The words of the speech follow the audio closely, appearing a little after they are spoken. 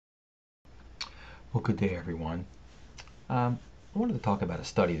Well, good day, everyone. I wanted to talk about a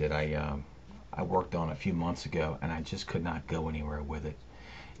study that I worked on a few months ago, and I just could not go anywhere with it.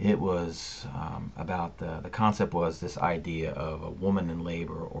 It was about the concept was this idea of a woman in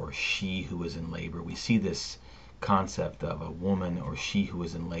labor or she who is in labor. We see this concept of a woman or she who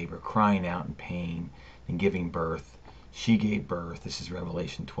is in labor crying out in pain and giving birth. She gave birth. This is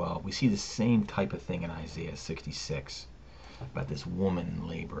Revelation 12. We see the same type of thing in Isaiah 66 about this woman in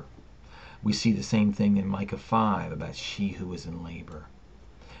labor. We see the same thing in Micah 5 about she who is in labor.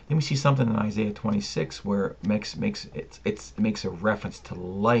 Then we see something in Isaiah 26 where it makes a reference to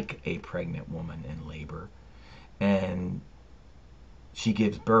like a pregnant woman in labor, and she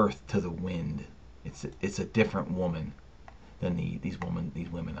gives birth to the wind. It's a different woman than these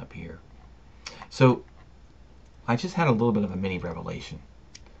women up here. So I just had a little bit of a mini revelation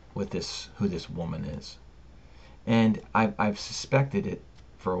with this who this woman is, and I've suspected it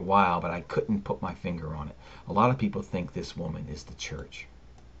for a while, but I couldn't put my finger on it. A lot of people think this woman is the church.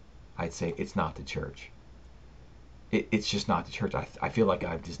 I'd say it's not the church. It's just not the church. I feel like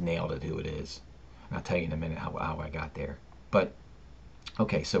I've just nailed it who it is. And I'll tell you in a minute how I got there. But,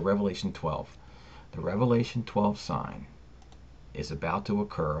 okay, so Revelation 12. The Revelation 12 sign is about to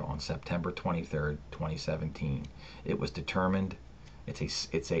occur on September 23rd, 2017. It was determined.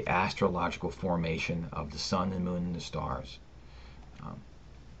 It's a astrological formation of the sun and moon and the stars. Um,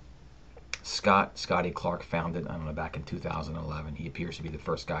 Scotty Clark found it, I don't know, back in 2011. He appears to be the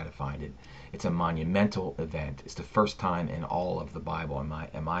first guy to find it. It's a monumental event. It's the first time in all of the Bible,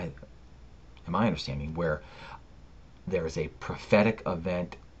 in my understanding, where there is a prophetic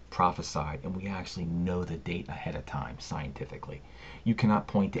event prophesied, and we actually know the date ahead of time scientifically. You cannot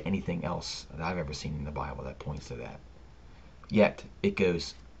point to anything else that I've ever seen in the Bible that points to that. Yet, it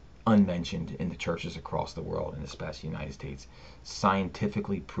goes unmentioned in the churches across the world, and especially the United States.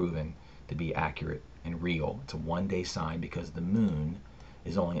 Scientifically proven to be accurate and real. It's a one-day sign because the moon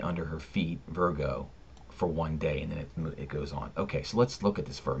is only under her feet, Virgo, for one day, and then it goes on. Okay, so let's look at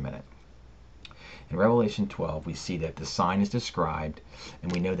this for a minute. In Revelation 12, we see that the sign is described,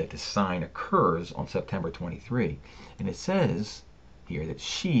 and we know that the sign occurs on September 23. And it says here that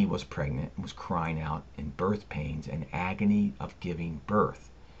she was pregnant and was crying out in birth pains and agony of giving birth.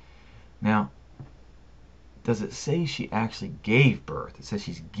 Now, does it say she actually gave birth? It says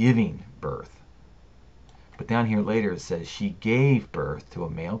she's giving birth. But down here later it says she gave birth to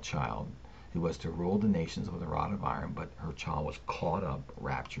a male child who was to rule the nations with a rod of iron, but her child was caught up,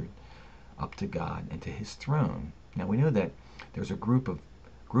 raptured, up to God and to his throne. Now we know that there's a group of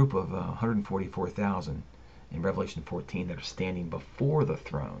 144,000 in Revelation 14 that are standing before the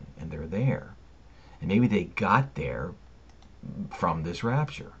throne, and they're there. And maybe they got there from this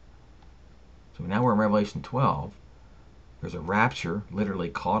rapture. So now we're in Revelation 12. There's a rapture, literally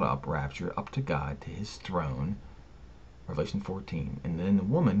caught up, rapture, up to God, to his throne. Revelation 14. And then the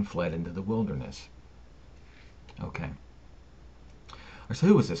woman fled into the wilderness. Okay. So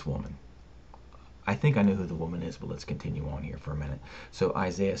who was this woman? I think I know who the woman is, but let's continue on here for a minute. So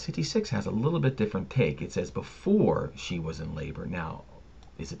Isaiah 66 has a little bit different take. It says before she was in labor. Now,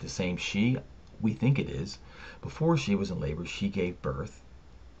 is it the same she? We think it is. Before she was in labor, she gave birth.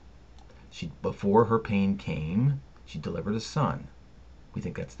 Before her pain came, she delivered a son. We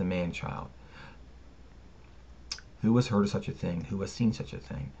think that's the man-child. Who has heard of such a thing? Who has seen such a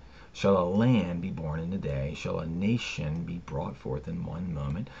thing? Shall a land be born in a day? Shall a nation be brought forth in one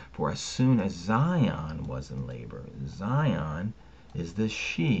moment? For as soon as Zion was in labor, Zion is the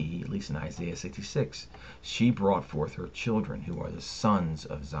she, at least in Isaiah 66. She brought forth her children, who are the sons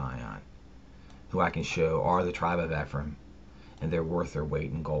of Zion, who I can show are the tribe of Ephraim, and they're worth their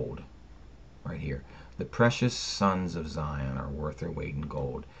weight in gold. Right here. The precious sons of Zion are worth their weight in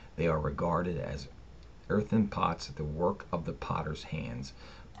gold. They are regarded as earthen pots, the work of the potter's hands.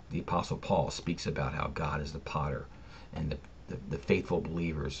 The Apostle Paul speaks about how God is the potter, and the faithful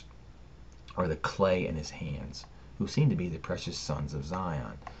believers are the clay in his hands, who seem to be the precious sons of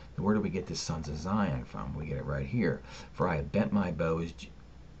Zion. And where do we get the sons of Zion from? We get it right here. For I have bent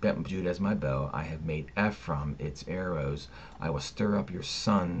Judah as my bow. I have made Ephraim its arrows. I will stir up your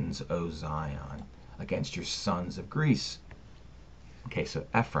sons, O Zion, against your sons of Greece. Okay, so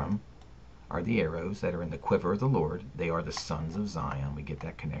Ephraim are the arrows that are in the quiver of the Lord. They are the sons of Zion. We get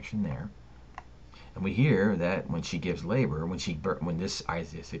that connection there. And we hear that when she gives labor, when this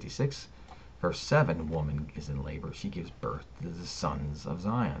Isaiah 66, verse 7 woman is in labor, she gives birth to the sons of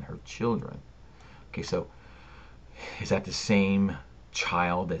Zion, her children. Okay, so is that the same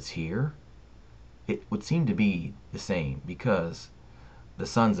child that's here? It would seem to be the same, because the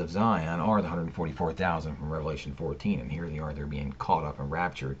sons of Zion are the 144,000 from Revelation 14, and here they are, they're being caught up and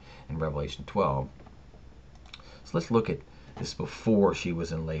raptured in Revelation 12. So let's look at this before she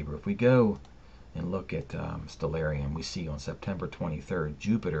was in labor. If we go and look at Stellarium, we see on September 23rd,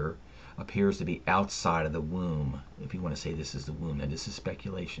 Jupiter appears to be outside of the womb. If you want to say this is the womb, now this is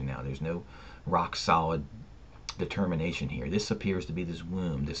speculation now. There's no rock solid determination here. This appears to be this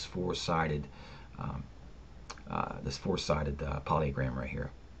womb, this four-sided polygram right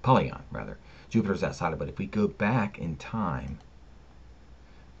here. Polygon, rather. Jupiter's outside of it. But if we go back in time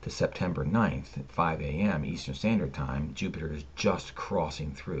to September 9th at 5 a.m. Eastern Standard Time, Jupiter is just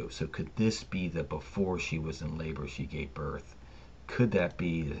crossing through. So could this be the before she was in labor she gave birth? Could that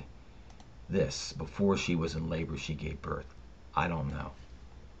be this? Before she was in labor she gave birth? I don't know.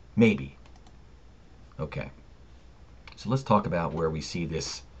 Maybe. Okay. So let's talk about where we see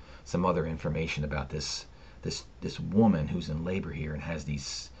this, some other information about this woman who's in labor here and has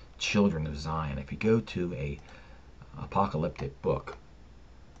these children of Zion. If you go to a apocalyptic book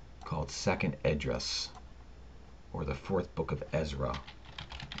called Second Esdras, or the fourth book of Ezra,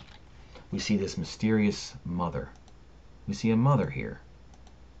 we see this mysterious mother. We see a mother here.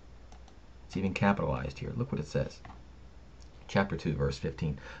 It's even capitalized here. Look what it says. Chapter 2, verse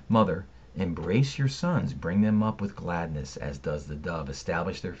 15. Mother, embrace your sons, bring them up with gladness, as does the dove.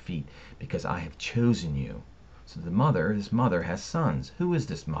 Establish their feet, because I have chosen you. So the mother, this mother has sons. Who is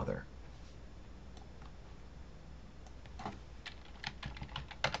this mother?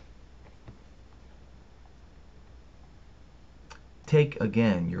 Take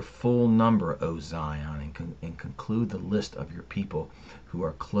again your full number, O Zion, and conclude the list of your people who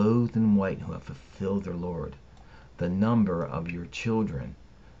are clothed in white, who have fulfilled their Lord. The number of your children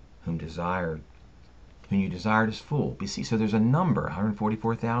whom you desired is full. You see, so there's a number,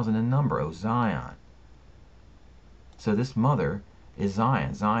 144,000 in number, O Zion. So this mother is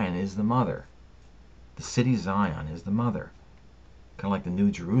Zion. Zion is the mother. The city Zion is the mother. Kind of like the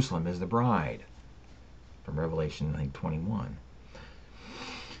New Jerusalem is the bride. From Revelation, I think, 21.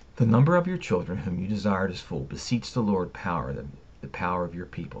 The number of your children whom you desired is full. Beseech the Lord power, the power of your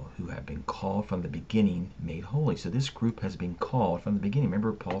people who have been called from the beginning, made holy. So this group has been called from the beginning.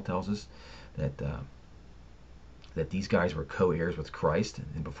 Remember, Paul tells us that that these guys were co-heirs with Christ,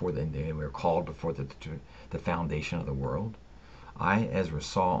 and before they were called before the foundation of the world. I, Ezra,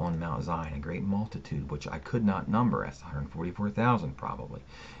 saw on Mount Zion a great multitude, which I could not number. That's 144,000 probably.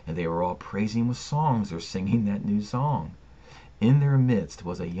 And they were all praising with songs. They're singing that new song. In their midst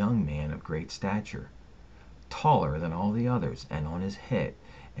was a young man of great stature, taller than all the others, and on his head,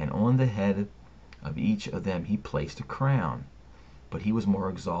 and on the head of each of them he placed a crown. But he was more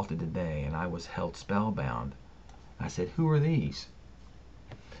exalted than they, and I was held spellbound. I said, who are these?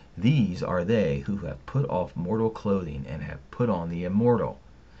 These are they who have put off mortal clothing and have put on the immortal,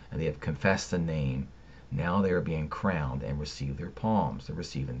 and they have confessed the name. Now they are being crowned and receive their palms. They're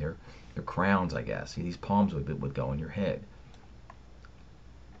receiving their crowns, I guess. See, these palms would go on your head.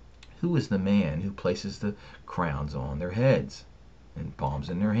 Who is the man who places the crowns on their heads and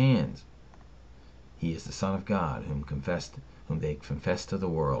palms in their hands? He is the Son of God, whom they confessed to the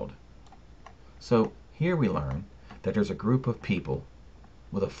world. So here we learn that there's a group of people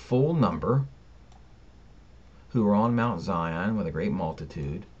with a full number who are on Mount Zion with a great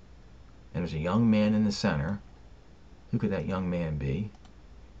multitude, and there's a young man in the center. Who could that young man be?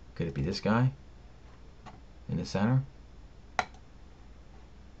 Could it be this guy in the center?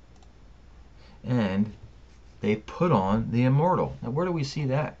 And they put on the immortal. Now, where do we see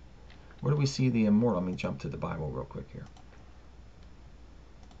that? Where do we see the immortal? Let me jump to the Bible real quick here.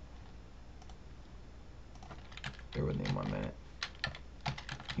 Bear with me 1 minute.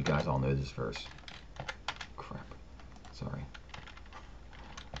 You guys all know this verse. Crap. Sorry.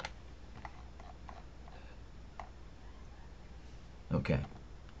 Okay.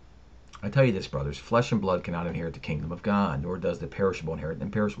 I tell you this, brothers, flesh and blood cannot inherit the kingdom of God, nor does the perishable inherit the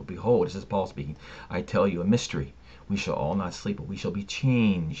imperishable. Behold, this is Paul speaking, I tell you a mystery. We shall all not sleep, but we shall be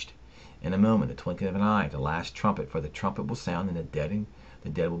changed in a moment, the twinkling of an eye, the last trumpet. For the trumpet will sound, and the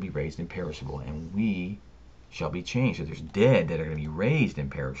dead will be raised imperishable, and we shall be changed. So there's dead that are going to be raised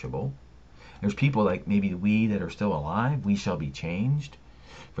imperishable. There's people like maybe we that are still alive. We shall be changed.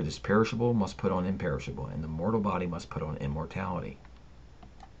 For this perishable must put on imperishable, and the mortal body must put on immortality.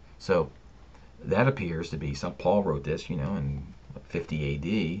 So that appears to be some. Paul wrote this, in 50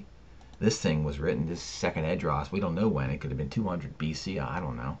 A.D. This thing was written, this Second Esdras. We don't know when. It could have been 200 B.C. I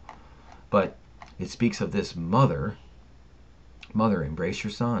don't know. But it speaks of this mother. Mother, embrace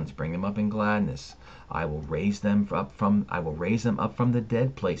your sons, bring them up in gladness. I will raise them up from the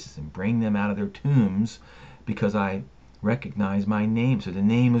dead places and bring them out of their tombs, because I recognize my name. So the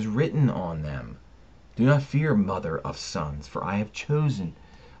name is written on them. Do not fear, mother of sons, for I have chosen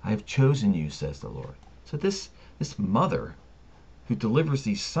you, says the Lord. So this mother who delivers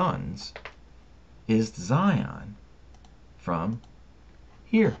these sons is Zion from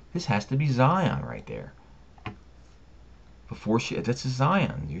here. This has to be Zion right there. That's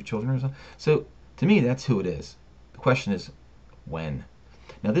Zion. Your children are Zion. So to me, that's who it is. The question is, when?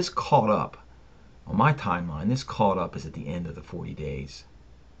 Now this caught up, on my timeline, this caught up is at the end of the 40 days.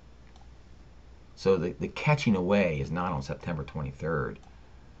 So the catching away is not on September 23rd.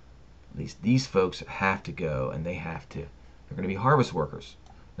 At least these folks have to go, and they're going to be harvest workers.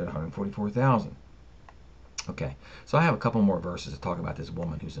 They're 144,000. Okay, so I have a couple more verses to talk about this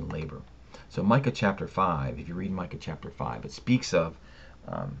woman who's in labor. So Micah chapter 5, if you read Micah chapter 5, it speaks of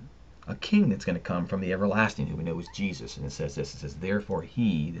a king that's going to come from the everlasting, who we know is Jesus. And it says this, it says, therefore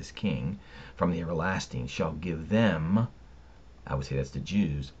he, this king, from the everlasting, shall give them, I would say that's the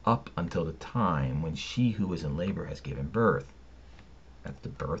Jews, up until the time when she who is in labor has given birth. That's the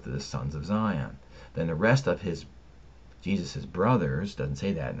birth of the sons of Zion. Then the rest of Jesus' brothers, doesn't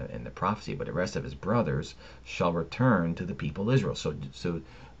say that in the prophecy, but the rest of his brothers shall return to the people of Israel. So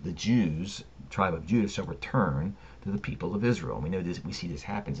the Jews, tribe of Judah, shall return to the people of Israel. And we know this. We see this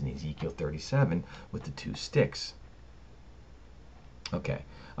happens in Ezekiel 37 with the 2 sticks. Okay,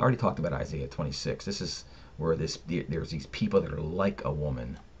 I already talked about Isaiah 26. This is where there's these people that are like a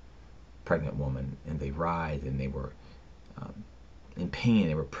woman, pregnant woman, and they writhed, and they were in pain.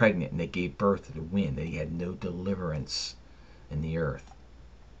 They were pregnant, and they gave birth to the wind. They had no deliverance in the earth.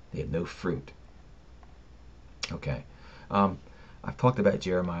 They had no fruit. Okay. I've talked about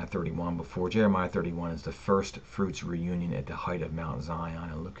Jeremiah 31 before. Jeremiah 31 is the first fruits reunion at the height of Mount Zion,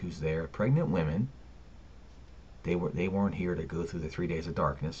 and look who's there. Pregnant women. They weren't here to go through the 3 days of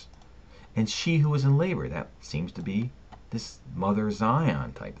darkness. And she who was in labor, that seems to be this Mother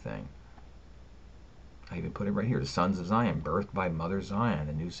Zion type thing. I even put it right here, the sons of Zion, birthed by Mother Zion,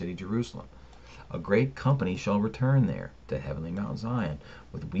 the new city Jerusalem. A great company shall return there to heavenly Mount Zion.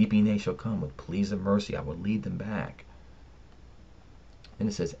 With weeping they shall come, with pleas of mercy I will lead them back. And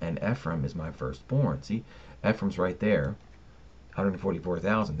it says, and Ephraim is my firstborn. See, Ephraim's right there,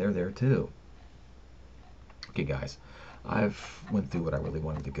 144,000, they're there too. Okay guys, I've went through what I really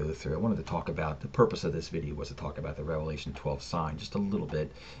wanted to go through. I wanted to talk about, the purpose of this video was to talk about the Revelation 12 sign, just a little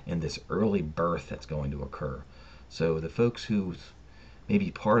bit, in this early birth that's going to occur. So the folks who may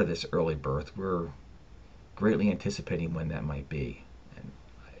be part of this early birth, we're greatly anticipating when that might be. And,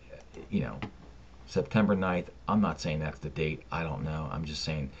 you know, September 9th, I'm not saying that's the date, I don't know. I'm just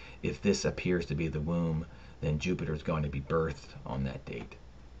saying if this appears to be the womb, then Jupiter is going to be birthed on that date.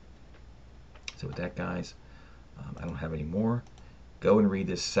 So with that, guys, I don't have any more. Go and read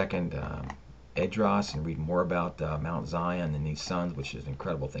this second Esdras and read more about Mount Zion and these sons, which is an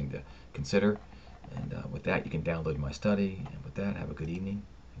incredible thing to consider. And with that, you can download my study. And with that, have a good evening,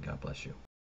 and God bless you.